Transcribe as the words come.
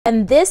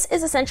And this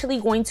is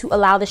essentially going to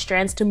allow the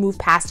strands to move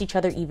past each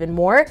other even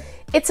more.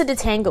 It's a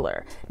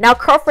detangler. Now,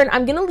 girlfriend,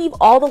 I'm gonna leave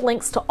all the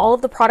links to all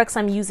of the products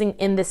I'm using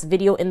in this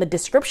video in the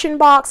description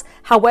box.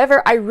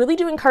 However, I really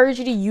do encourage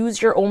you to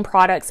use your own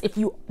products if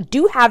you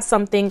do have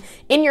something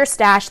in your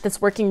stash that's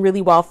working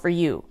really well for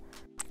you.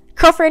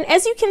 Girlfriend,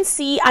 as you can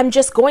see, I'm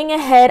just going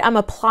ahead, I'm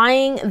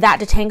applying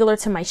that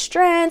detangler to my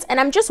strands, and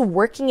I'm just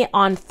working it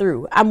on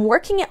through. I'm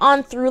working it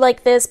on through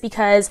like this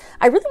because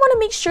I really want to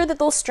make sure that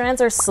those strands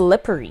are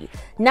slippery.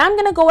 Now I'm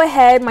going to go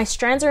ahead, my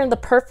strands are in the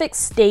perfect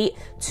state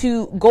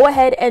to go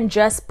ahead and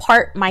just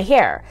part my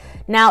hair.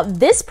 Now,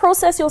 this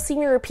process you'll see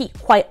me repeat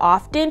quite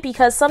often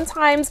because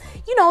sometimes,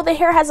 you know, the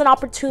hair has an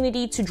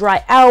opportunity to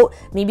dry out.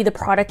 Maybe the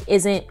product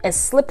isn't as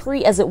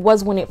slippery as it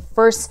was when it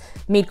first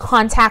made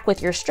contact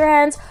with your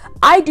strands.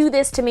 I do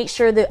this to make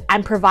sure that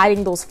I'm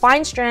providing those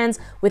fine strands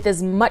with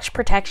as much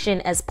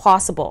protection as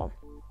possible.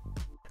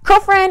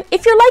 Girlfriend,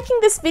 if you're liking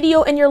this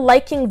video and you're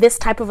liking this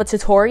type of a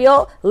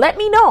tutorial, let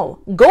me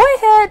know. Go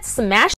ahead, smash